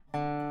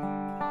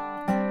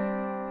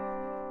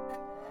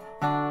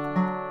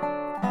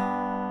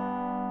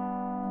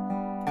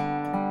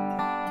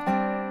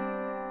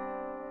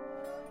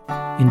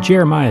In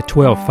Jeremiah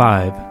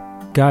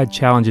 12:5, God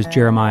challenges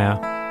Jeremiah,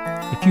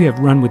 "If you have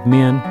run with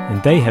men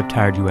and they have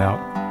tired you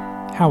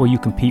out, how will you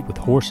compete with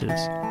horses?"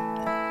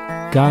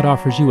 God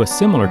offers you a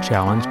similar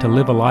challenge to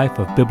live a life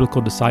of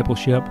biblical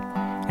discipleship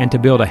and to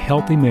build a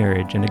healthy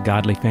marriage and a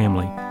godly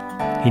family.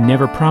 He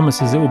never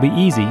promises it will be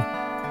easy,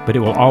 but it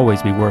will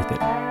always be worth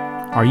it.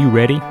 Are you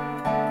ready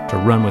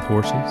to run with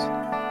horses?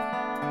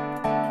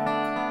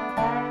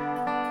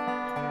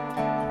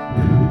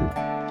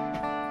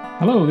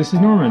 Hello, this is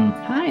Norman.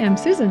 Hi, I'm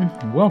Susan.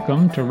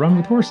 Welcome to Run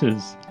with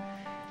Horses.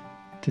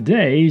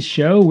 Today's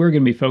show, we're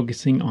going to be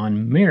focusing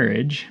on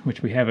marriage,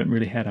 which we haven't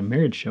really had a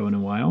marriage show in a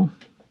while.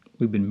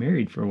 We've been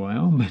married for a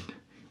while, but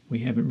we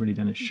haven't really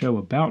done a show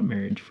about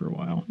marriage for a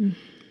while.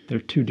 They're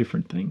two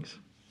different things.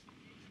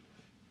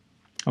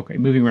 Okay,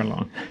 moving right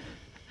along.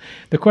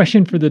 The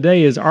question for the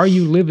day is, are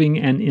you living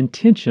an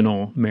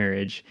intentional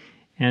marriage?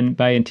 And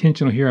by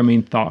intentional here, I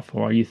mean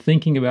thoughtful. Are you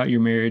thinking about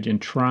your marriage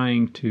and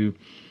trying to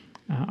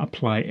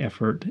apply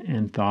effort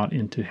and thought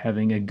into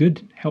having a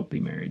good, healthy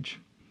marriage?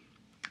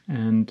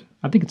 And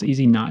I think it's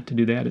easy not to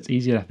do that. It's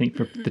easy, I think,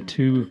 for the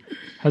two,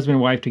 husband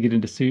and wife, to get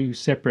into two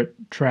separate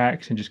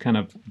tracks and just kind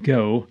of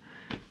go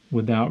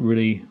without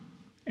really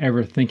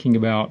ever thinking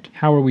about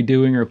how are we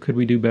doing, or could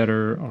we do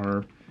better,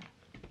 or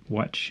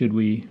what should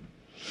we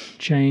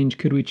change,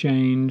 could we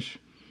change?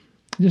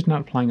 Just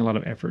not applying a lot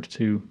of effort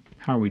to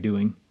how are we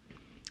doing.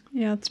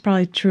 Yeah, it's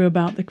probably true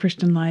about the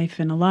Christian life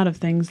and a lot of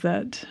things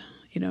that,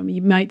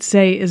 you might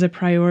say is a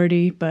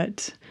priority,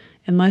 but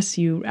unless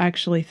you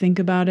actually think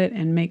about it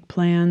and make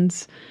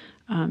plans,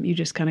 you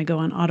just kind of go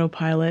on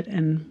autopilot,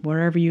 and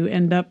wherever you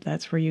end up,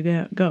 that's where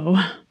you go.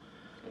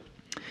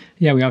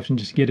 Yeah, we often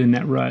just get in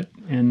that rut,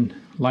 and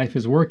life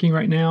is working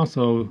right now,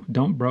 so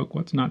don't broke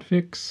what's not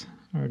fix,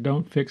 or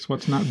don't fix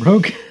what's not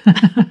broke.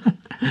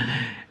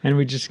 And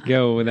we just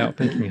go without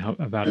thinking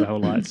about it a whole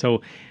lot.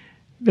 So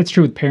that's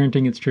true with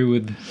parenting. It's true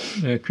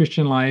with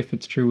Christian life.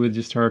 It's true with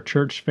just our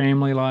church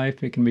family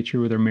life. It can be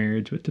true with our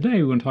marriage. But today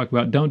we want to talk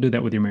about don't do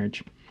that with your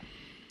marriage.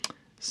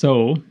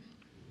 So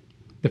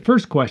the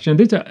first question,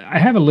 I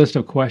have a list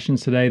of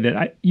questions today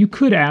that you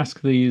could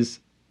ask these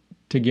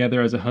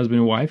together as a husband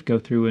and wife, go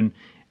through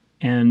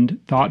and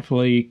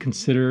thoughtfully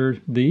consider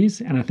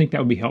these, and I think that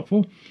would be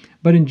helpful.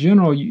 But in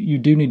general, you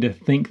do need to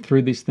think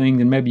through these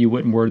things, and maybe you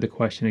wouldn't word the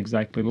question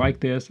exactly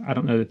like this. I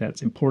don't know that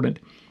that's important,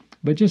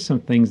 but just some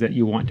things that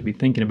you want to be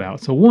thinking about.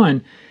 So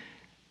one,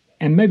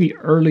 and maybe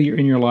earlier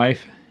in your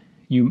life,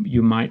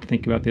 you might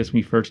think about this when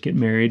you first get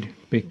married,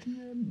 but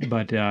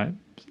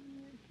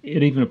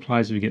it even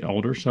applies as you get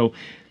older. So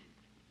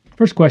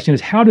first question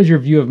is, how does your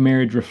view of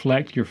marriage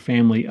reflect your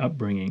family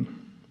upbringing?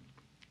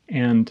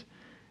 And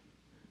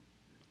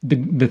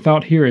the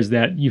thought here is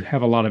that you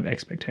have a lot of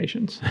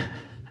expectations.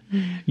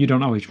 You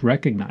don't always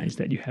recognize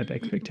that you have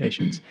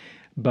expectations,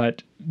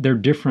 but they're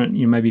different,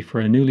 maybe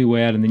for a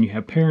newlywed, and then you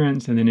have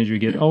parents, and then as you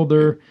get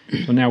older,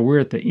 so now we're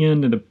at the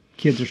end and the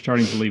kids are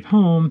starting to leave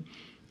home.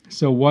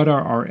 So what are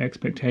our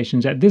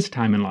expectations at this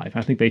time in life?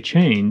 I think they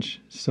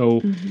change.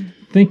 So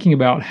thinking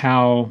about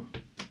how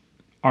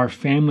our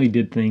family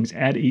did things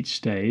at each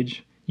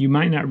stage, you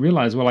might not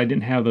realize, well, I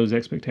didn't have those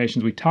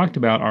expectations. We talked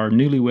about our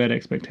newlywed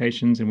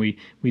expectations, and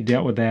we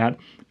dealt with that,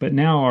 but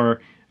now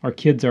our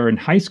kids are in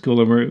high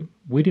school, and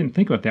we didn't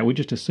think about that. We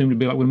just assumed it'd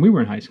be like when we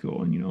were in high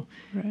school, and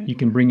Right. You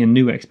can bring in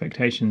new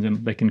expectations,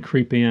 and they can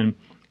creep in,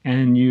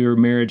 and your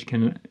marriage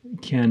can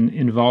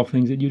involve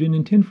things that you didn't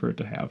intend for it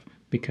to have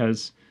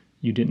because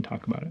you didn't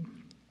talk about it.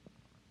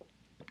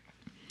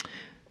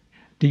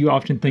 Do you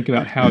often think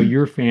about how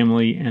your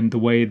family and the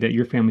way that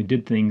your family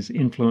did things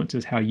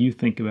influences how you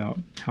think about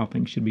how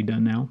things should be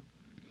done now?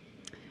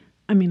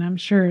 I mean, I'm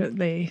sure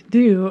they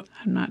do.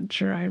 I'm not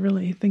sure I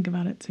really think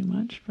about it too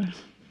much, but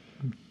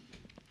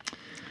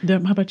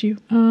how about you?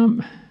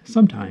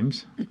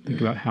 Sometimes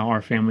think about how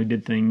our family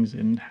did things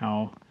and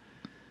how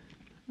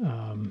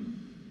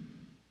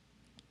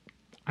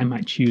I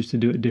might choose to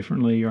do it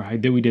differently, or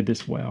we did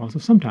this well. So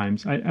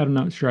sometimes I'm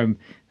not sure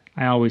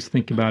I always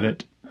think about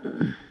it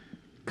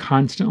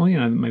constantly,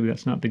 and maybe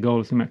that's not the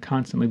goal to think about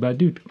constantly, but I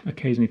do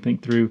occasionally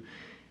think through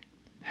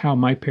how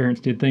my parents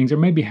did things, or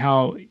maybe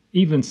how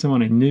even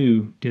someone I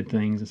knew did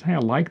things, and say, hey, I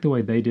like the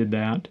way they did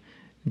that,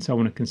 and so I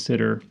want to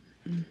consider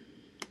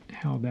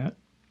how that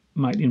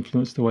might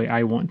influence the way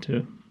I want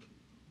to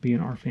be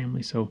in our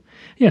family. So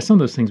yeah, some of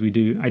those things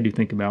I do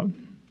think about.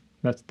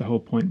 That's the whole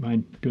point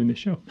behind doing this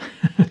show.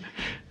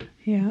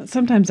 Yeah,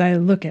 sometimes I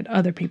look at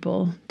other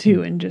people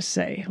too and just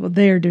say, well,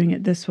 they're doing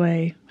it this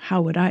way. How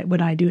would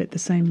I do it the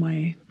same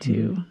way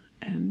too?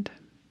 And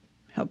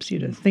helps you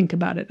to think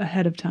about it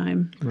ahead of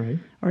time. Right.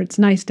 Or it's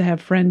nice to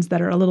have friends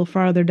that are a little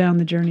farther down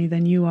the journey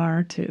than you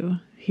are to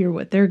hear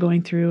what they're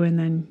going through, and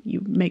then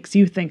makes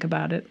you think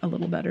about it a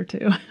little better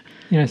too.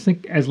 Yeah, I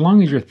think as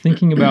long as you're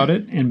thinking about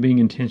it and being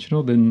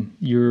intentional, then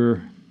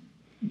you're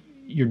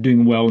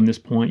doing well in this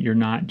point. You're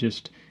not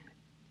just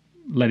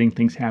letting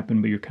things happen,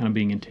 but you're kind of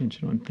being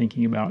intentional and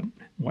thinking about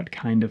what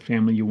kind of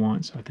family you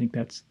want. So I think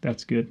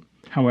that's good,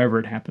 however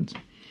it happens.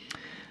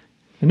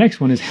 The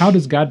next one is, how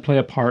does God play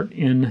a part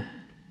in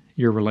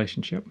your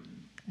relationship?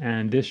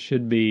 And this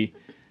should be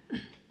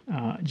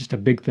just a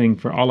big thing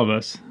for all of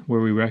us,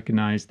 where we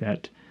recognize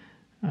that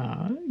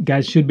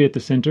God should be at the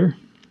center,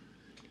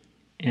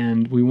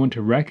 and we want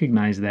to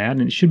recognize that,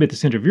 and it should be at the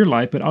center of your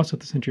life, but also at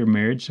the center of your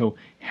marriage. So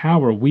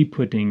how are we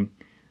putting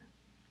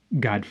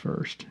God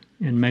first?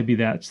 And maybe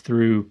that's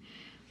through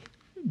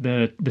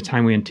the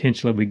time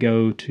we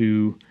go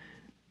to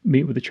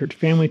meet with the church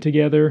family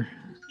together,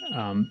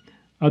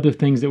 other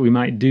things that we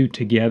might do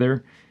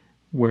together,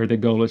 where the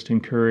goal is to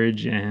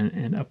encourage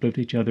and uplift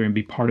each other and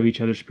be part of each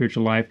other's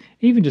spiritual life,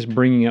 even just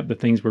bringing up the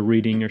things we're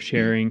reading or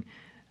sharing.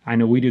 I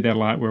know we do that a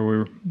lot, where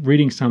we're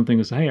reading something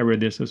and say, hey, I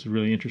read this is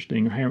really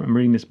interesting, or hey, I'm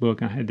reading this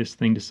book, and I had this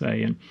thing to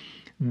say. And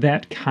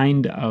that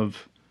kind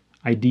of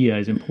idea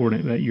is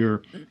important, that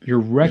you're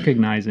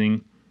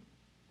recognizing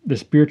the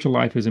spiritual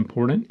life is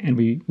important, and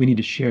we need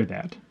to share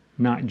that,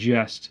 not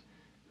just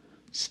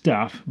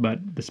stuff, but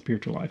the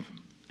spiritual life.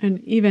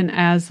 And even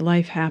as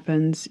life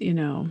happens,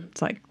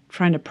 it's like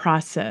trying to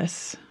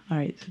process, all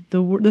right,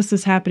 this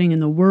is happening in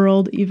the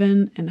world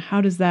even, and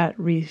how does that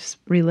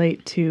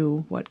relate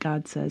to what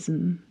God says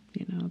in,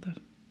 the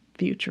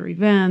future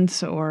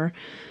events, or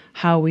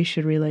how we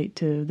should relate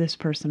to this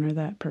person or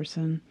that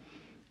person.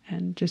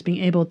 And just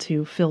being able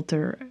to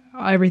filter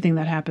everything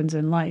that happens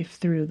in life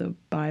through the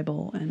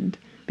Bible and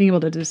being able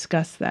to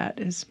discuss that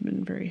has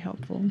been very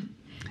helpful.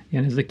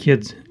 And as the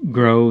kids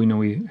grow,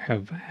 we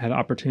have had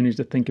opportunities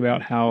to think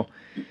about how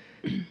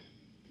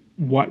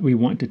what we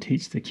want to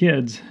teach the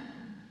kids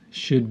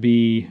should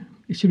be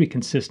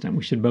consistent.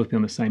 We should both be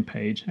on the same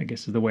page, I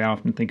guess is the way I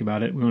often think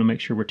about it. We want to make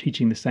sure we're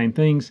teaching the same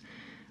things.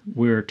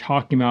 We're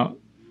talking about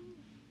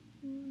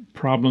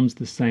problems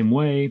the same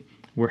way.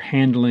 We're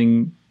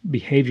handling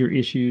behavior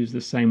issues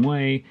the same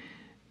way.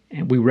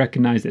 And we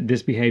recognize that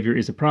this behavior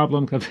is a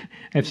problem.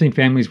 I've seen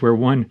families where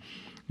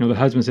the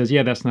husband says,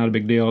 yeah, that's not a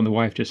big deal, and the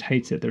wife just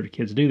hates it that their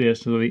kids do this.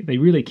 So they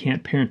really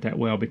can't parent that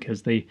well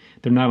because they're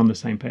not on the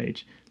same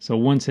page. So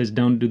one says,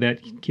 don't do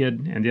that,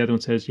 kid, and the other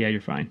one says, yeah,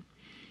 you're fine.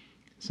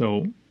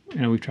 So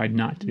we've tried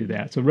not to do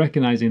that. So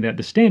recognizing that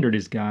the standard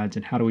is God's,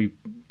 and how do we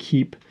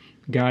keep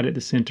God at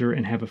the center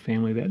and have a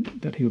family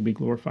that He would be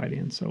glorified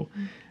in. So,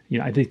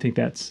 I do think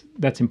that's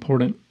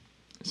important.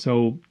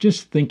 So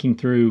just thinking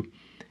through,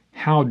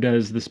 how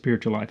does the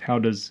spiritual life, how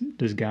does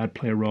God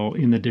play a role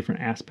in the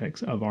different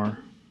aspects of our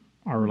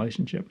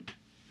relationship?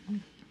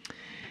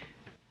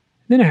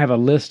 Then I have a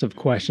list of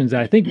questions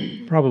that I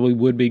think probably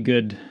would be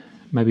good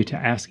maybe to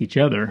ask each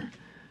other,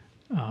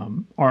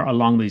 or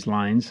along these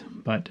lines,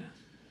 but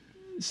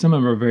some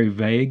of them are very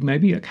vague.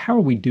 Maybe like, how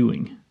are we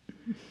doing?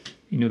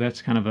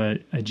 That's kind of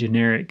a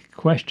generic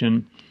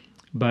question,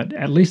 but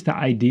at least the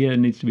idea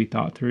needs to be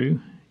thought through.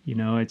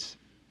 It's,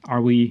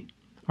 are we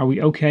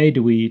okay?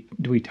 Do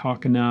we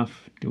talk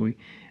enough?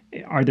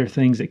 Are there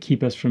things that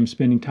keep us from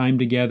spending time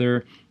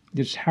together?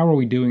 Just how are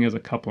we doing as a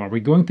couple? Are we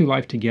going through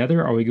life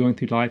together? Or are we going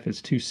through life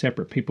as two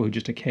separate people who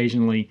just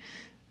occasionally,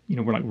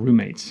 we're like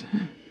roommates?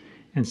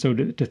 And so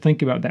to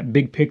think about that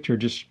big picture,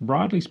 just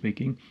broadly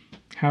speaking,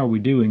 how are we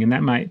doing? And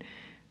that might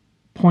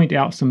point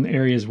out some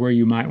areas where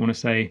you might want to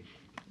say,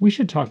 we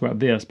should talk about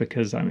this,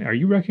 because are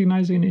you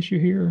recognizing an issue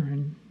here?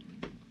 And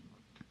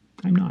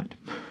I'm not.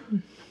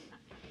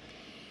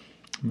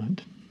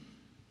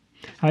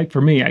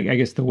 For me, I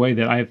guess the way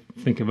that I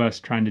think of us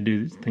trying to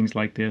do things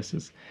like this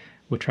is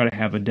we'll try to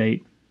have a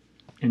date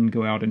and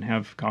go out and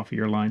have coffee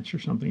or lunch or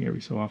something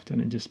every so often,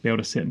 and just be able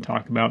to sit and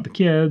talk about the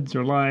kids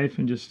or life,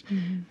 and just,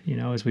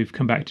 as we've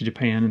come back to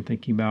Japan and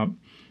thinking about,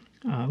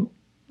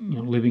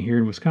 living here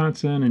in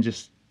Wisconsin, and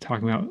just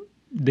talking about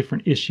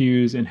different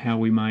issues and how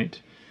we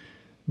might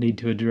need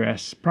to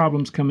address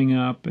problems coming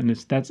up. And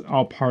that's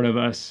all part of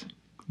us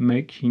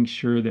making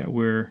sure that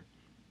we're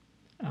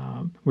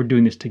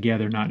doing this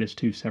together, not as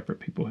two separate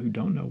people who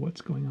don't know what's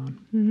going on.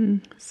 Mm-hmm.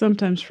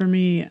 Sometimes for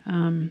me,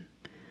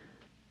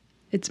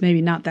 it's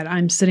maybe not that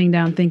I'm sitting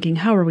down thinking,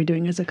 how are we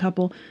doing as a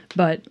couple,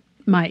 but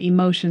my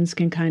emotions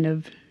can kind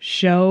of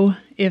show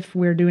if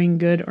we're doing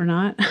good or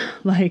not.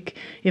 Like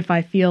if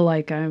I feel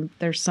like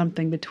there's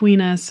something between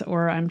us,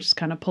 or I'm just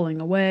kind of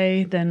pulling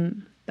away,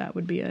 then that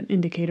would be an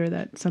indicator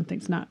that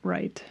something's not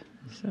right.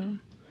 So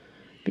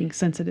being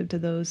sensitive to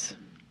those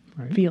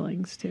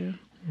feelings too.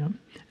 Yeah.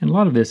 And a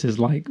lot of this is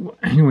like,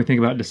 when we think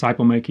about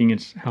disciple making,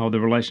 it's how the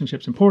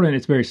relationship's important.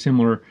 It's very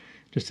similar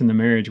just in the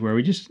marriage, where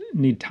we just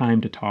need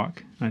time to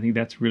talk. I think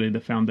that's really the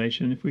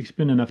foundation. If we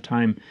spend enough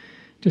time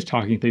just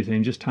talking through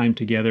things, just time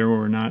together, where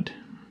we're not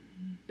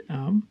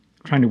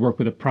trying to work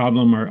with a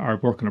problem or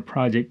work on a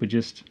project, but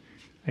just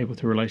able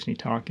to relationally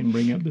talk and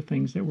bring up the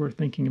things that we're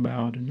thinking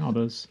about and all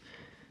those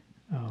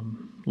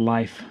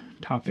life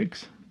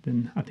topics,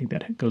 then I think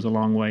that goes a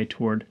long way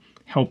toward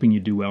helping you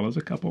do well as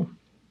a couple,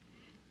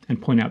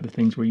 and point out the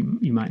things where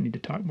you might need to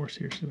talk more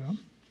seriously about.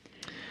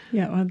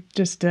 Yeah, well,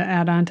 just to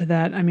add on to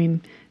that, I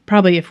mean,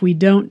 probably if we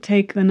don't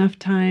take enough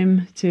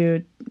time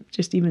to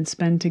just even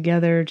spend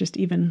together, just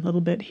even a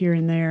little bit here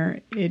and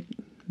there, it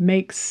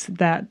makes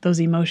those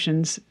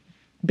emotions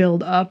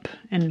build up,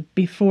 and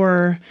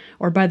before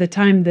or by the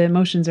time the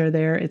emotions are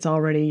there, it's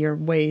already you're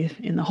way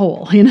in the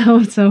hole,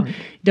 So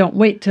don't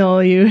wait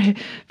till you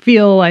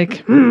feel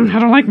like I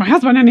don't like my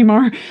husband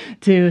anymore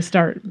to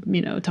start,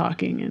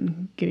 talking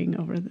and getting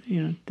over,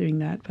 doing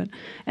that.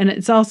 And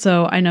it's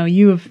also, I know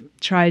you have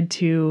tried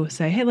to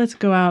say, hey, let's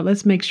go out,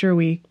 let's make sure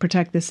we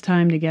protect this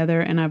time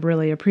together, and I've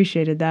really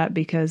appreciated that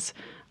because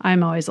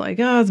I'm always like,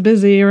 oh, it's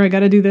busy, or I got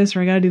to do this,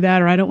 or I got to do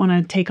that, or I don't want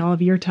to take all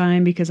of your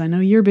time because I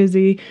know you're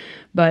busy.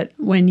 But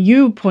when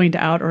you point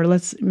out, or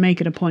let's make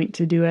it a point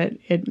to do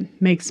it,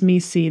 it makes me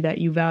see that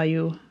you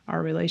value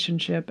our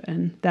relationship,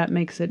 and that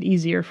makes it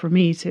easier for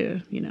me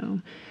to,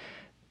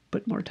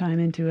 put more time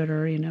into it,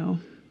 or,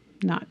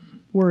 not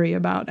worry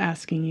about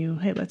asking you,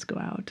 hey, let's go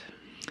out.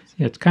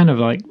 Yeah, it's kind of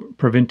like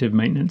preventive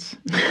maintenance.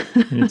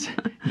 And it's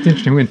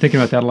interesting. We've been thinking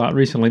about that a lot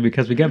recently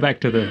because we got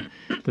back to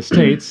the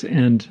States,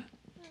 and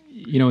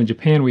in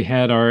Japan, we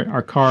had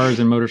our cars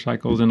and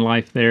motorcycles and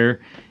life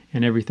there,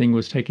 and everything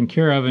was taken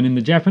care of. And in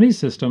the Japanese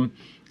system,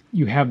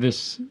 you have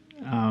this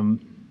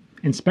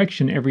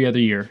inspection every other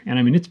year. And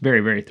I mean, it's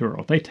very, very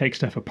thorough. They take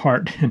stuff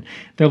apart, and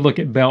they'll look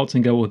at belts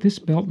and go, well, this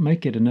belt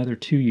make it another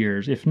 2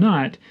 years. If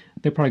not,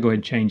 they'll probably go ahead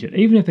and change it,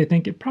 even if they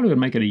think it probably would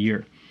make it a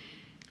year.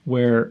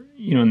 Where,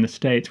 in the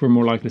States, we're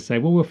more likely to say,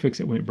 well, we'll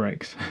fix it when it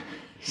breaks.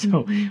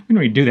 So we don't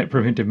really do that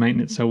preventive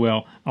maintenance so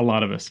well, a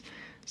lot of us.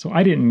 So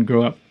I didn't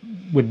grow up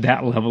with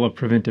that level of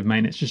preventive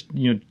maintenance. Just,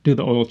 do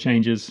the oil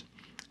changes,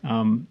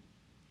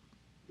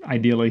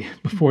 ideally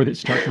before it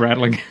starts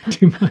rattling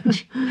too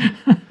much.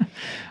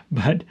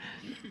 But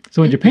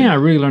so in Japan, I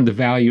really learned the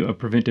value of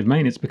preventive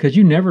maintenance because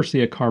you never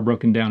see a car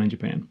broken down in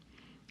Japan.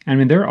 I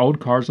mean, there are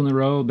old cars on the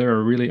road. There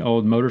are really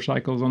old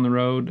motorcycles on the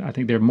road. I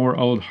think there are more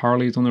old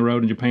Harleys on the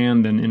road in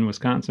Japan than in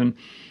Wisconsin.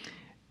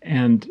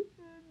 And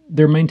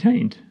they're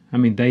maintained. I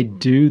mean, they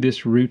do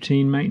this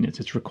routine maintenance.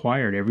 It's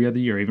required every other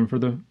year, even for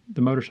the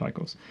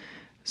motorcycles.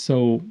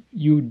 So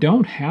you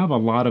don't have a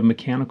lot of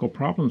mechanical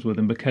problems with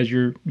them because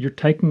you're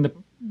taking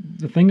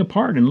the thing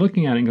apart and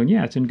looking at it and going,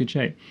 yeah, it's in good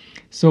shape.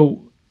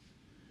 So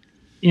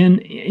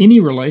in any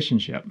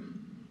relationship,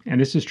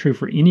 and this is true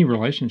for any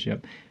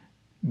relationship,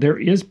 there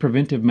is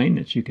preventive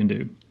maintenance you can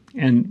do.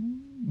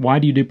 And why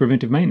do you do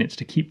preventive maintenance?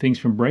 To keep things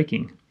from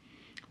breaking.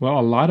 Well,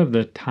 a lot of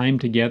the time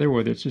together,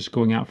 whether it's just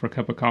going out for a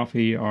cup of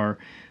coffee or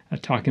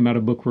talking about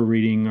a book we're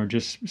reading or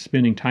just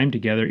spending time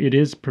together, it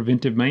is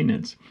preventive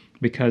maintenance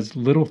because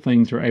little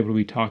things are able to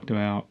be talked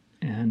about,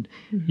 and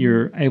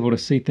you're able to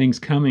see things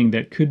coming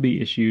that could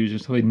be issues,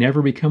 and so they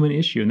never become an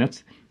issue.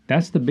 And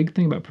that's the big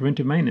thing about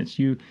preventive maintenance.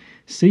 You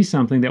see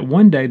something that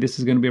one day this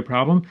is going to be a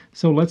problem,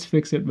 so let's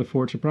fix it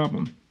before it's a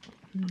problem.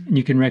 And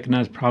you can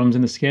recognize problems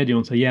in the schedule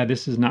and say, yeah,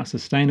 this is not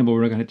sustainable,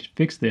 we're going to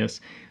fix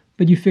this,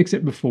 but you fix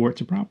it before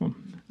it's a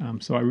problem.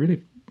 So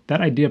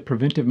that idea of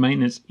preventive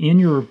maintenance in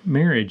your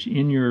marriage,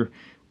 in your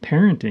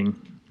parenting,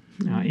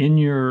 in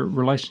your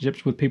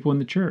relationships with people in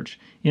the church,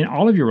 in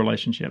all of your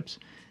relationships,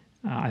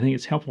 I think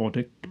it's helpful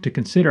to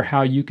consider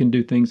how you can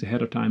do things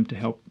ahead of time to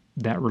help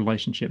that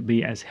relationship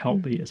be as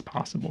healthy as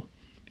possible.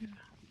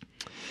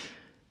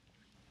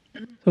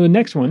 So the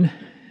next one,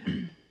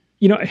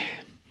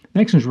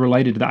 next one's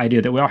related to the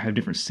idea that we all have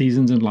different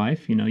seasons in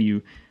life.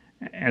 You,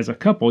 as a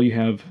couple, you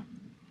have,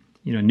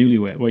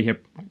 newlywed. Well, you have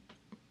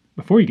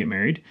before you get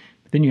married,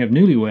 but then you have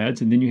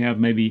newlyweds, and then you have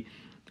maybe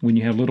when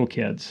you have little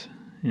kids,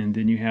 and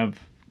then you have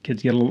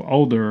kids get a little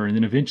older, and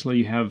then eventually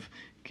you have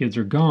kids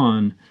are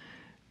gone.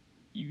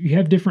 You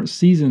have different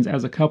seasons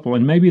as a couple,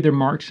 and maybe they're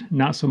marked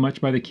not so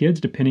much by the kids,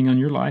 depending on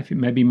your life. It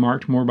may be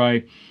marked more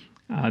by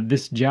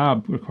this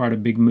job required a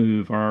big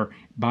move, or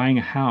buying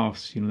a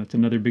house. That's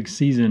another big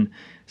season.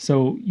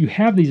 So you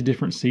have these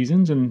different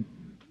seasons, and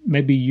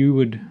maybe you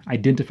would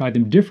identify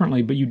them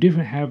differently, but you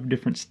have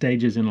different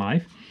stages in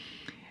life.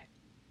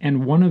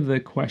 And one of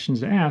the questions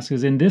to ask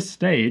is, in this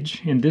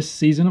stage, in this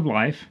season of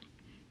life,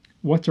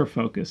 what's our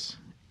focus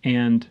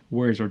and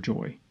where's our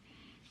joy?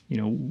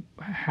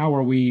 How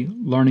are we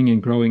learning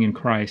and growing in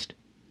Christ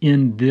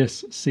in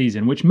this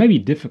season, which may be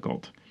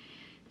difficult.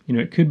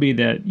 It could be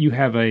that you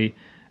have a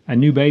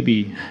new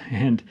baby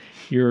and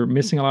you're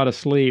missing a lot of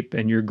sleep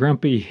and you're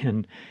grumpy,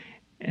 and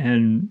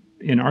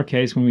in our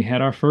case, when we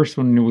had our first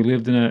one, we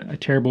lived in a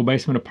terrible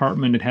basement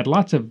apartment. It had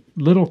lots of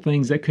little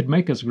things that could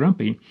make us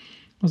grumpy.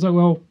 I was like,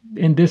 well,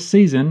 in this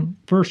season,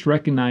 first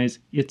recognize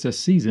it's a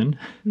season.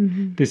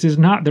 Mm-hmm. This is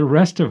not the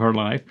rest of our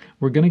life.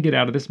 We're going to get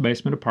out of this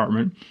basement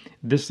apartment.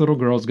 This little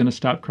girl is going to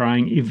stop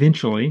crying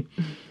eventually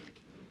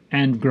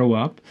and grow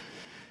up.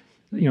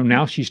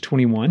 Now she's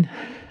 21.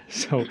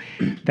 So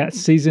that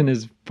season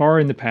is far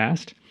in the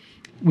past.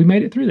 We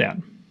made it through that.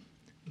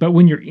 But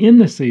when you're in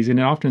the season,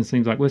 it often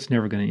seems like, well, it's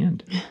never going to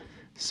end.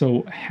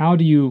 So how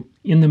do you,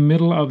 in the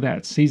middle of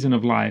that season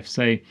of life,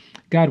 say,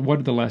 God, what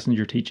are the lessons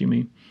you're teaching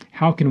me?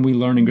 How can we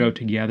learn and grow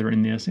together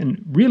in this?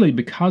 And really,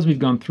 because we've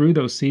gone through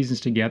those seasons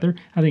together,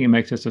 I think it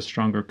makes us a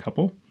stronger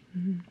couple.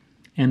 Mm-hmm.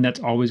 And that's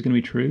always going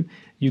to be true.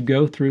 You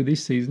go through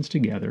these seasons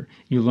together.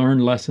 You learn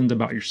lessons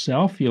about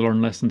yourself. You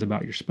learn lessons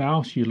about your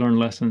spouse. You learn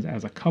lessons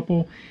as a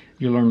couple.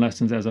 You learn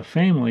lessons as a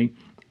family.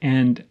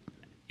 And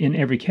in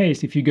every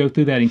case, if you go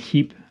through that and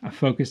keep a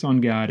focus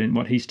on God and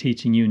what He's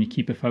teaching you, and you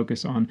keep a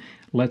focus on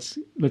let's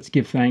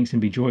give thanks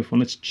and be joyful,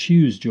 and let's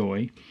choose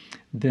joy,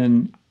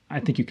 then I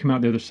think you come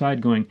out the other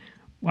side going,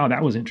 wow,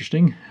 that was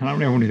interesting. I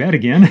don't ever want to do that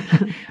again.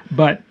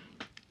 But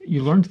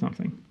you learned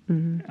something.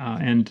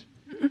 And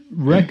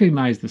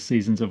recognize the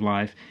seasons of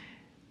life,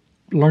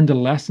 learn the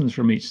lessons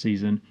from each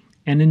season,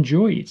 and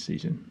enjoy each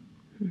season.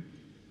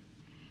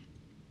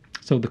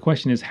 So the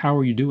question is, how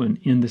are you doing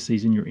in the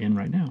season you're in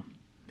right now?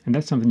 And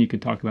that's something you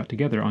could talk about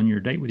together on your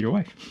date with your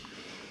wife.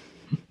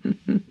 So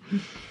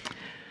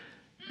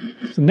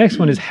the next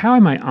one is, how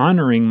am I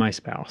honoring my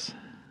spouse?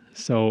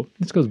 So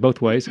this goes both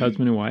ways,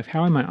 husband and wife.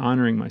 How am I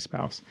honoring my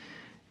spouse?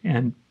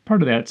 And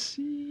part of that's,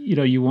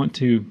 you want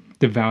to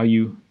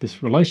value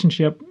this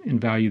relationship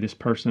and value this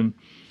person,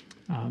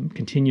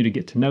 continue to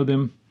get to know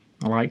them,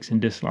 likes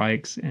and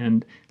dislikes,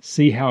 and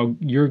see how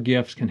your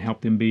gifts can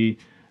help them be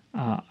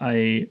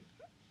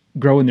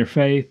grow in their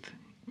faith.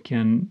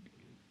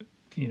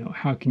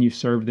 How can you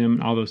serve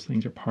them? All those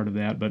things are part of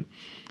that. But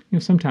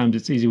sometimes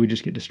it's easy, we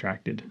just get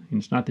distracted.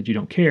 And it's not that you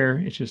don't care,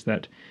 it's just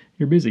that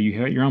you're busy, you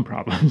have your own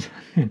problems.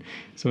 And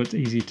so it's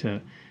easy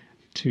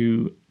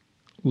to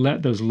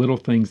let those little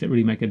things that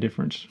really make a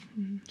difference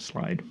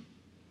slide.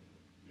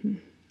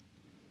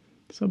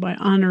 So by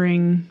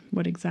honoring,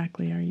 what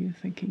exactly are you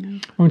thinking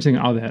of? I'm saying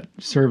all that: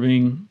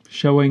 serving,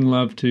 showing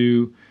love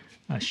to,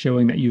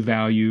 showing that you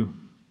value,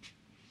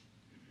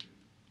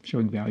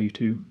 showing value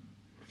to,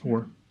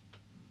 for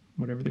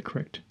whatever the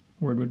correct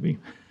word would be.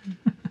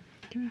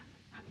 Okay.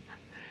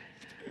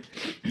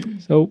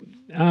 So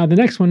the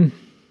next one,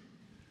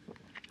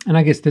 and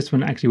I guess this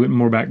one actually went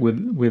more back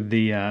with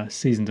the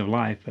seasons of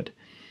life, but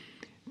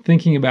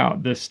thinking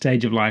about the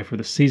stage of life or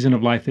the season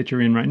of life that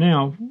you're in right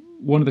now,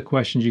 one of the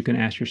questions you can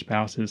ask your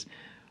spouse is,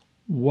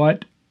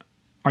 what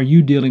are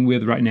you dealing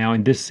with right now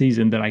in this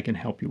season that I can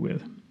help you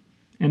with?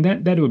 And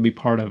that would be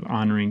part of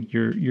honoring.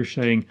 You're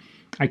saying,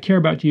 I care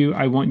about you.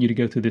 I want you to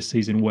go through this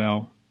season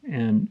well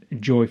and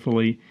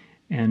joyfully,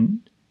 and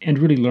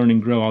really learn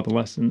and grow all the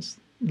lessons,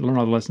 learn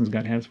all the lessons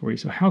God has for you.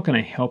 So how can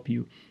I help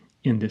you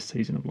in this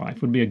season of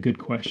life? Would be a good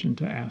question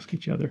to ask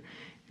each other.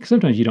 Because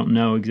sometimes you don't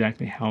know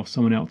exactly how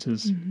someone else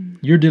is.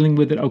 You're dealing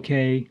with it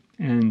okay,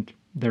 and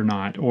they're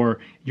not. Or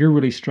you're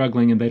really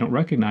struggling and they don't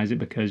recognize it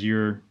because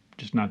you're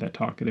just not that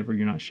talkative or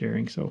you're not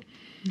sharing. So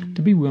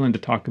to be willing to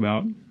talk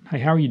about, hey,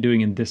 how are you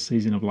doing in this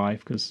season of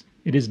life? Because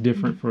it is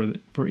different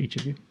for each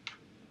of you.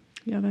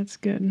 Yeah, that's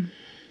good.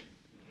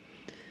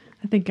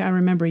 I think I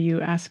remember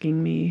you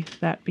asking me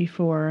that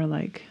before,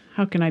 like,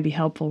 how can I be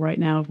helpful right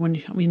now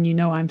when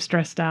I'm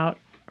stressed out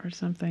or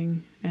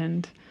something?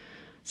 And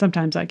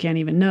sometimes I can't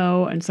even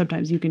know, and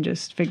sometimes you can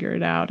just figure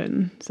it out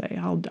and say,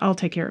 I'll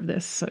take care of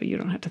this, so you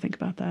don't have to think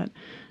about that.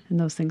 And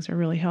those things are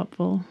really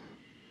helpful.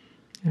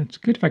 Yeah, it's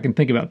good if I can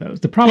think about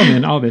those. The problem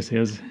in all this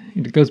is,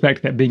 it goes back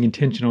to that being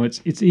intentional.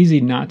 It's easy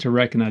not to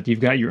recognize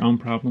you've got your own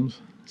problems.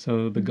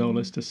 So the goal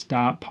is to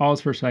stop, pause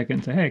for a second,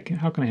 and say, hey,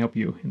 how can I help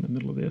you in the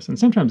middle of this? And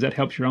sometimes that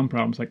helps your own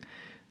problems. Like,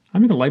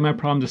 I'm going to lay my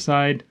problems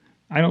aside.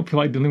 I don't feel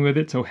like dealing with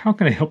it, so how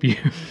can I help you?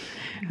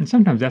 And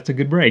sometimes that's a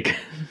good break.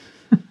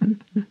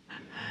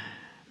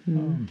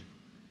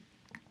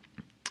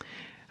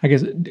 I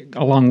guess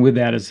along with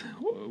that is,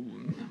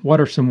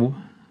 what are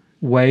some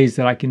ways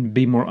that I can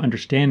be more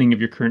understanding of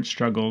your current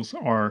struggles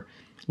or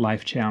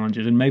life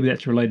challenges? And maybe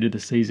that's related to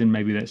the season.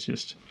 Maybe that's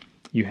just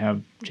you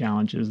have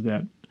challenges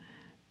that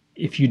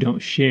if you don't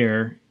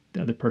share,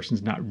 the other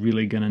person's not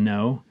really going to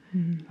know.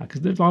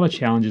 Because there's a lot of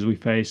challenges we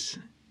face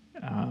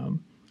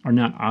are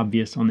not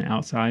obvious on the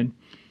outside.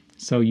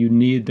 So you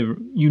need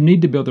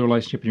to build a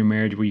relationship in your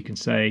marriage where you can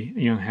say,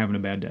 I'm having a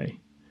bad day.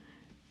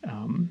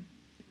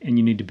 And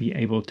you need to be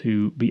able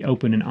to be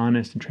open and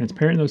honest and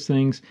transparent in those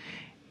things.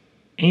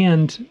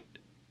 And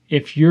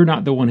if you're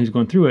not the one who's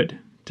going through it,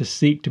 to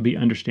seek to be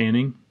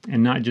understanding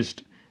and not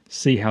just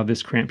see how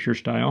this cramps your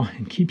style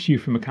and keeps you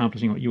from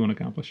accomplishing what you want to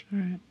accomplish.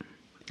 Right.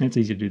 It's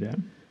easy to do that.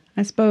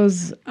 I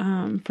suppose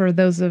for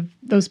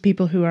those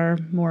people who are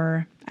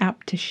more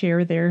apt to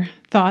share their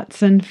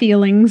thoughts and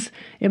feelings,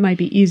 it might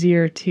be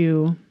easier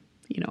to,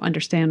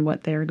 understand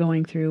what they're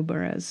going through.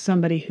 Whereas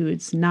somebody who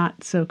is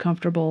not so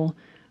comfortable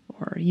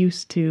or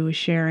used to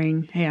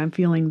sharing, hey, I'm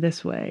feeling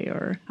this way,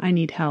 or I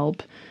need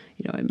help,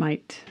 it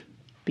might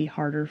be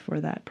harder for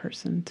that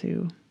person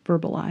to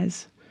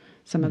verbalize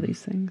some of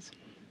these things.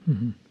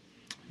 Mm-hmm.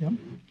 Yep.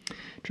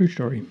 True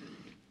story.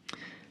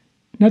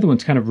 Another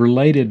one's kind of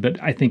related,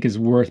 but I think is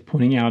worth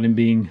pointing out and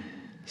being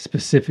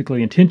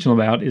specifically intentional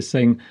about, is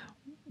saying,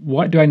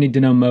 what do I need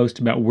to know most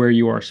about where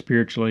you are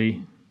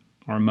spiritually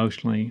or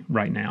emotionally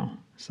right now?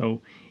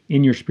 So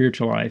in your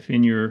spiritual life,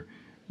 in your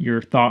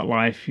thought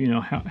life,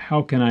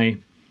 how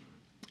can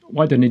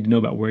what do I need to know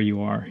about where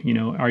you are?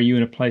 Are you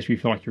in a place where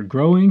you feel like you're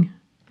growing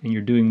and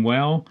you're doing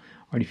well?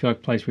 Or do you feel like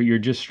a place where you're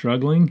just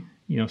struggling?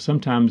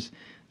 Sometimes there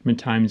have been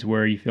times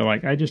where you feel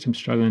like, I just am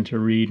struggling to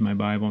read my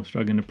Bible, I'm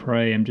struggling to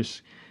pray, I'm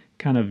just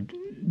kind of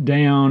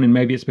down, and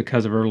maybe it's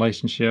because of a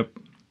relationship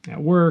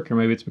at work, or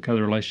maybe it's because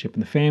of a relationship in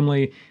the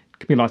family. It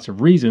could be lots of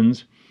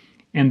reasons.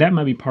 And that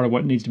might be part of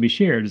what needs to be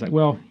shared. It's like,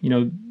 well,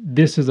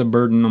 this is a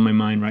burden on my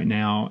mind right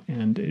now,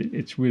 and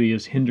it's really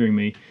is hindering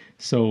me.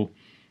 So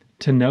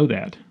to know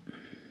that,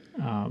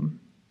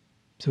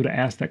 so to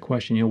ask that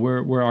question,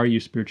 where are you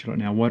spiritually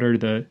right now? What are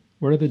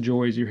the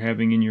joys you're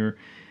having in your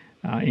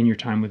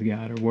time with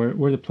God, or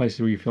where are the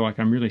places where you feel like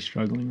I'm really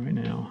struggling right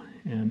now?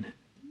 And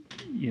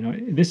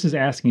this is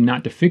asking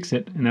not to fix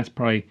it, and that's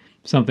probably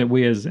something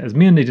we as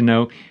men need to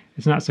know.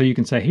 It's not so you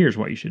can say, here's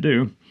what you should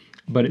do,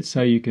 but it's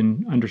so you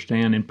can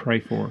understand and pray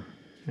for.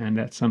 And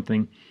that's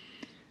something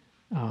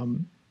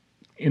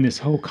in this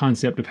whole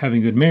concept of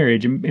having a good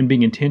marriage and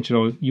being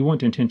intentional. You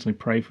want to intentionally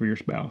pray for your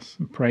spouse,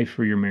 and pray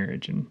for your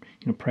marriage, and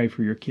pray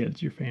for your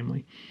kids, your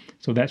family.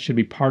 So that should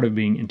be part of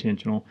being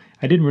intentional.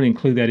 I didn't really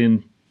include that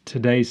in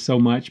today so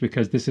much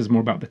because this is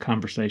more about the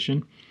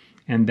conversation,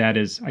 and that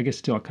is, I guess,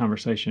 still a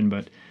conversation,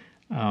 but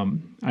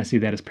I see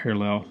that as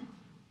parallel.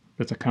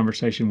 That's a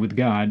conversation with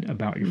God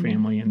about your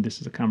family, and this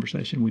is a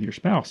conversation with your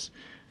spouse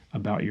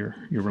about your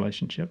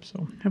relationship.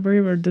 So, have we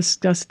ever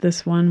discussed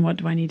this one? What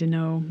do I need to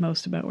know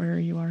most about where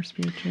you are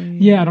spiritually?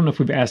 Yeah, I don't know if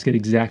we've asked it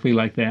exactly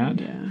like that.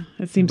 Yeah,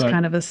 it seems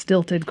kind of a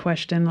stilted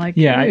question.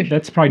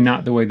 That's probably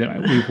not the way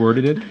that we've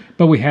worded it.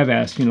 But we have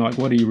asked, what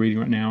are you reading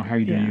right now? How are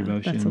you doing your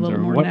devotions? That's a little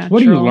more what natural.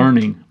 are you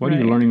learning? What are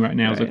you learning right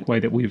now? Is a way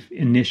that we've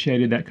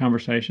initiated that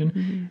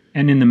conversation.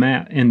 And in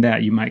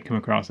that you might come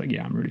across like,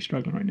 I'm really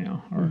struggling right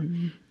now, or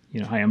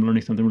hi, I'm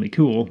learning something really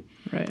cool.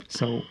 Right.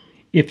 So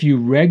if you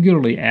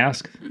regularly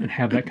ask and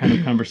have that kind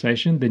of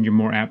conversation, then you're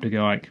more apt to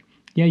go like,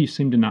 you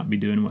seem to not be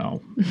doing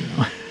well.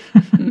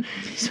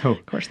 So,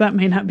 of course, that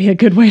may not be a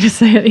good way to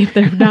say it if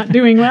they're not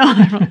doing well.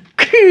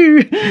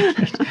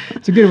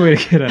 It's a good way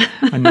to get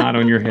a knot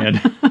on your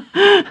head.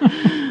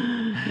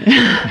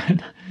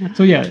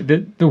 So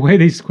the way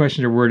these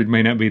questions are worded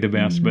may not be the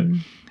best, but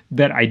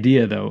that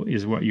idea, though,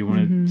 is what you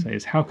want to say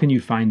is, how can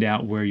you find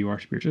out where you are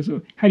spiritually?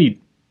 So how do you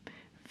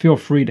feel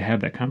free to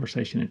have that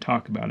conversation and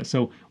talk about it?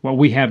 So what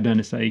we have done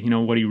is say,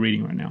 what are you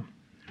reading right now?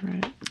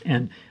 Right.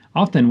 And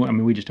often,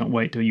 we just don't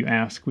wait till you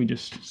ask. We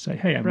just say,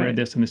 hey, I've read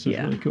this and this is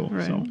really cool.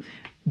 Right. So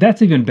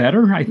that's even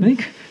better, I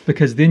think,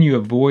 because then you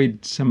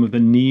avoid some of the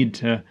need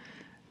to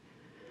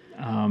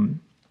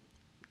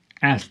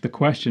ask the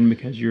question,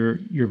 because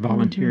you're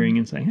volunteering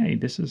and saying, hey,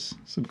 this is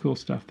some cool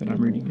stuff that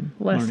I'm reading. And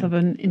less learning. Of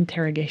an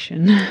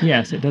interrogation.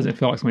 Yes, it doesn't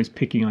feel like somebody's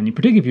picking on you,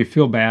 particularly if you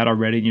feel bad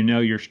already,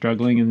 you're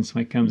struggling, and then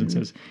somebody comes and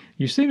says,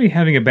 you seem to be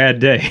having a bad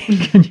day.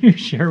 Can you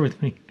share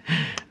with me?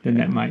 Then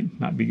that might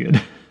not be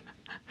good.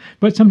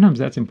 But sometimes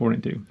that's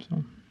important too.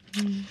 So.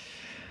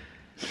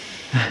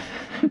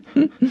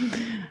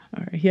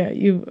 All right. Yeah,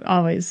 you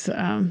always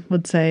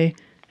would say,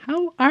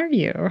 how are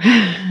you?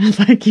 It's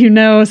like,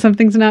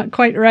 something's not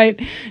quite right.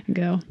 And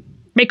go,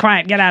 be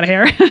quiet, get out of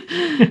here.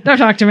 Don't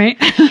talk to me.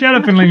 Shut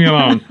up and leave me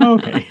alone.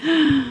 Okay.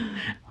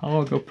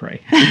 I'll go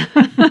pray.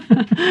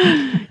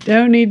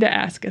 Don't need to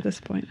ask at this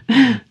point.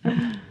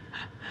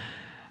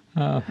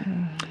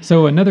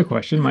 So another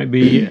question might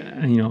be,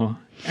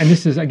 and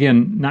this is,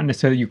 again, not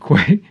necessarily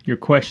you're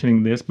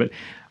questioning this, but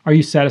are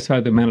you satisfied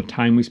with the amount of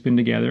time we spend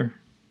together,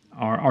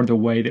 or the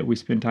way that we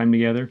spend time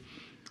together?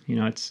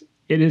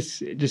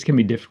 It just can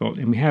be difficult,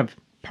 and we have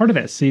part of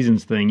that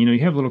seasons thing. You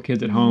have little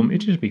kids at home. It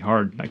just be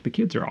hard. Like, the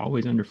kids are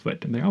always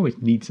underfoot, and they always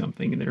need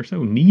something, and they're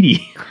so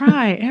needy.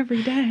 Cry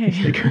every day.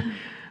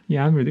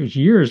 Yeah, I remember there was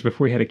years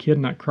before we had a kid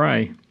not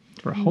cry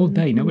for a whole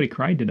day. Nobody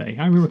cried today.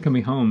 I remember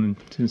coming home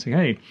and saying,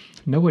 hey,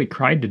 nobody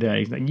cried today.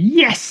 He's like,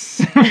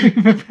 yes,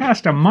 we've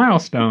passed a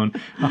milestone.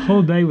 A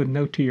whole day with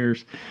no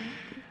tears.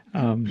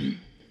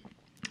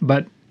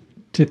 But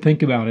to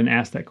think about and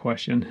ask that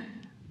question,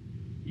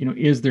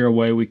 is there a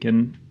way we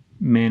can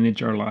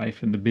manage our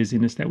life and the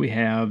busyness that we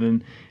have,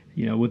 and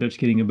whether it's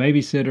getting a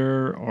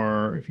babysitter,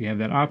 or if you have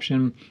that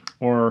option,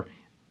 or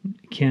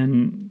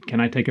can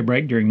I take a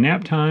break during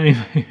nap time?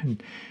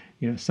 And,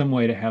 some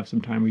way to have some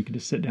time where you can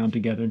just sit down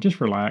together and just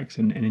relax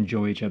and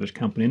enjoy each other's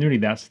company. And really,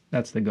 that's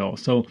the goal.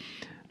 So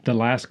the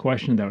last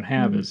question that I would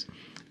have is,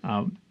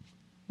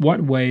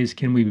 what ways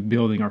can we be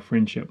building our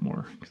friendship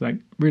more? Because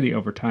really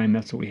over time,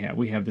 that's what we have.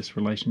 We have this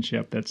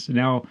relationship that's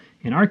now,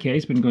 in our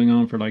case, been going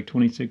on for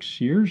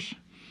 26 years.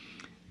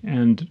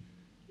 And,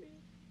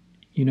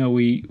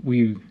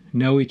 we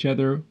know each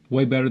other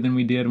way better than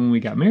we did when we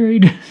got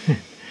married.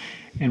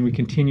 And we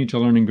continue to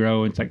learn and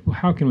grow. It's like, well,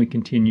 how can we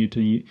continue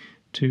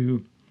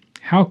to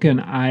how can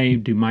I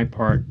do my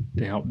part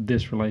to help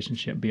this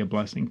relationship be a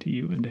blessing to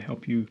you and to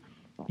help you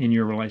in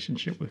your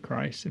relationship with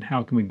Christ? And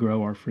how can we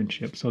grow our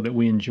friendship so that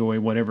we enjoy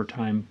whatever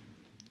time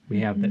we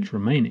have that's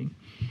remaining?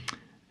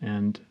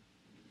 And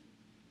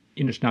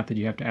it's not that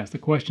you have to ask the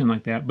question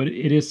like that, but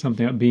it is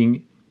something about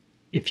being,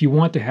 if you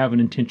want to have an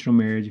intentional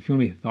marriage, if you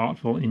want to be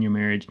thoughtful in your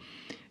marriage,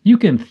 you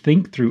can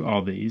think through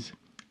all these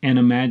and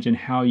imagine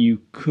how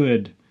you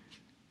could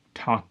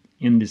talk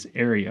in this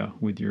area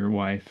with your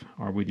wife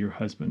or with your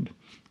husband,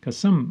 because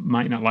some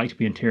might not like to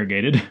be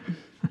interrogated,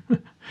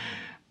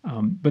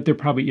 but there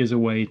probably is a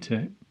way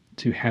to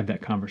have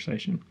that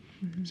conversation.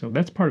 So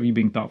that's part of you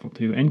being thoughtful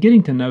too, and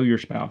getting to know your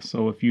spouse.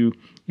 So if you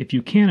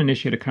can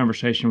initiate a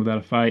conversation without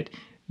a fight,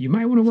 you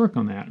might want to work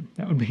on that.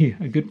 That would be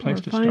a good place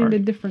Or to find start. a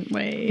different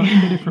way.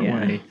 Find a different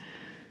Yeah. way.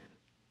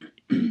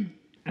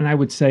 And I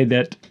would say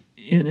that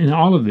in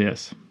all of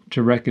this,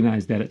 to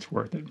recognize that it's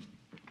worth it.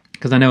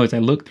 Because I know as I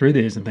look through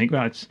this and think,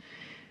 well,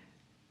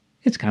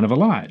 it's kind of a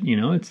lot,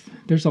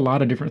 there's a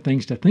lot of different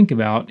things to think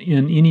about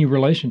in any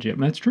relationship.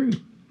 And that's true.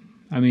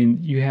 I mean,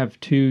 you have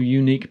two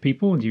unique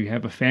people and you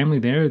have a family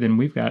there, then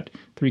we've got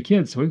 3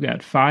 kids. So we've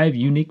got 5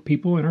 unique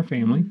people in our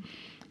family.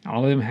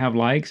 All of them have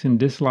likes and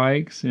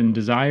dislikes and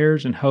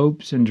desires and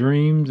hopes and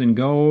dreams and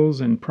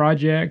goals and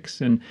projects.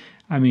 And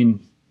I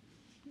mean,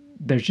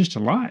 there's just a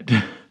lot.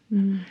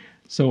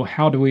 So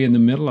how do we, in the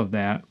middle of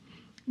that,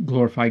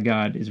 glorify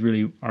God is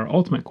really our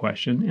ultimate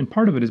question. And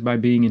part of it is by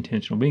being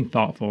intentional, being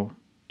thoughtful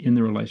in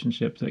the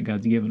relationships that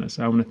God's given us.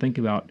 So I want to think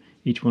about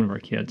each one of our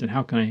kids and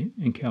how can I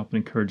help and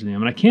encourage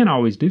them. And I can't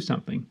always do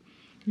something.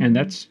 And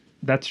that's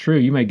true.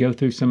 You may go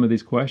through some of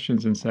these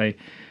questions and say,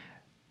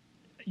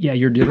 yeah,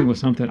 you're dealing with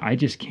something. I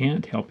just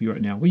can't help you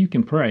right now. Well, you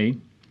can pray.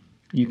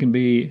 You can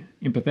be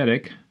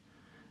empathetic.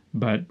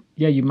 But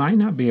yeah, you might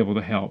not be able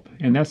to help.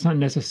 And that's not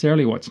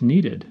necessarily what's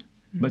needed.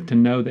 But to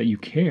know that you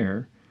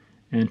care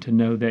and to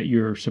know that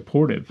you're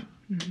supportive.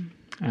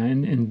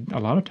 And a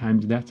lot of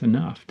times that's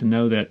enough to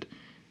know that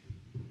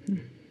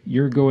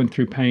you're going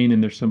through pain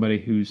and there's somebody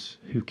who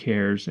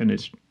cares and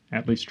is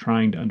at least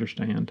trying to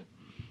understand.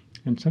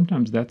 And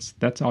sometimes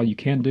that's all you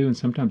can do, and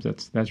sometimes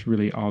that's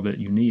really all that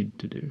you need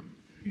to do.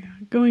 Yeah.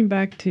 Going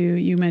back to,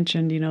 you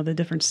mentioned, the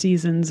different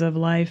seasons of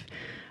life,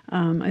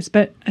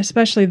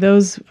 especially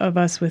those of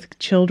us with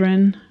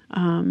children.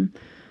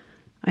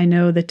 I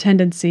know the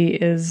tendency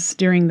is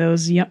during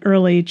those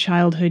early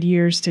childhood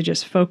years to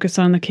just focus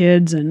on the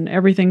kids and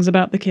everything's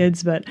about the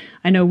kids. But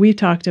I know we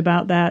talked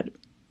about that,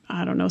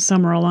 I don't know,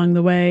 somewhere along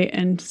the way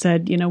and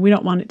said, we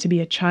don't want it to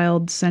be a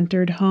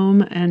child-centered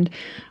home. And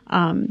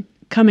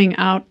coming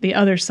out the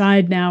other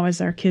side now as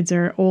our kids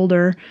are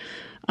older,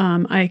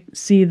 I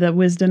see the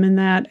wisdom in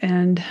that.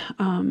 And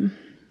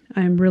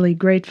I'm really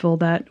grateful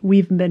that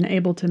we've been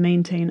able to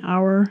maintain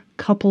our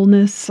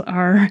coupleness,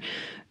 our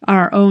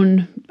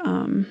own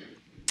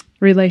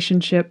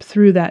relationship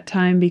through that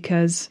time,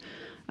 because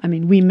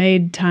we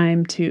made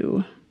time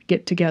to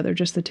get together,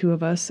 just the two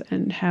of us,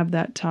 and have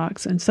that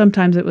talks. And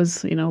sometimes it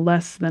was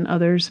less than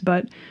others,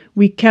 but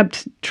we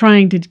kept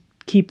trying to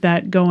keep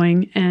that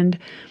going. And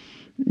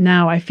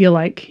now I feel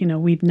like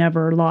we've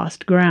never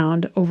lost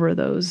ground over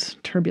those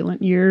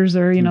turbulent years,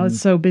 or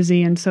it's so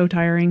busy and so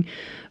tiring,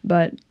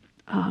 but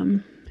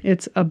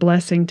it's a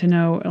blessing to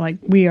know like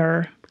we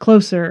are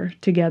closer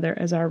together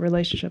as our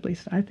relationship, at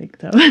least I think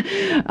so,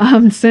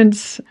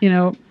 since,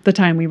 the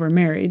time we were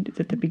married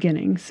at the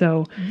beginning.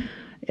 So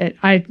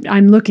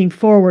I'm looking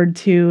forward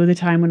to the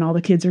time when all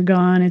the kids are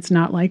gone. It's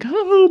not like,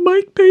 oh,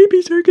 my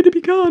babies are going to be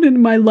gone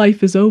and my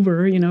life is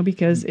over,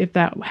 because if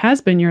that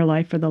has been your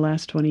life for the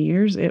last 20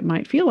 years, it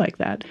might feel like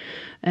that.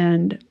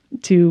 And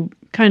to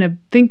kind of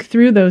think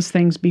through those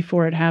things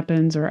before it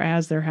happens or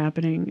as they're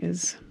happening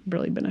is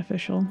really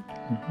beneficial.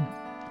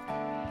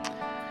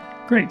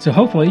 Great. So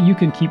hopefully you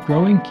can keep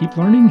growing, keep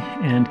learning,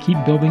 and keep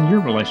building your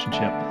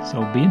relationship.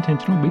 So be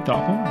intentional, be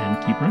thoughtful,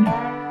 and keep running.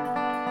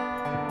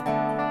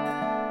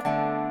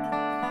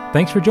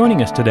 Thanks for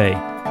joining us today.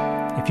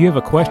 If you have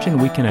a question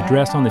we can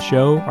address on the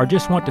show or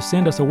just want to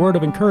send us a word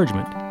of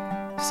encouragement,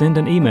 send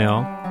an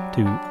email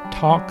to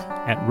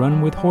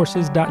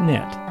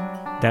talk@runwithhorses.net.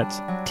 That's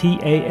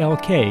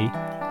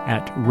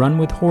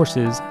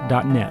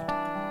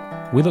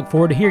TALK@runwithhorses.net. We look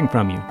forward to hearing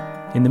from you.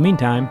 In the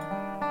meantime,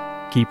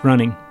 keep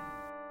running.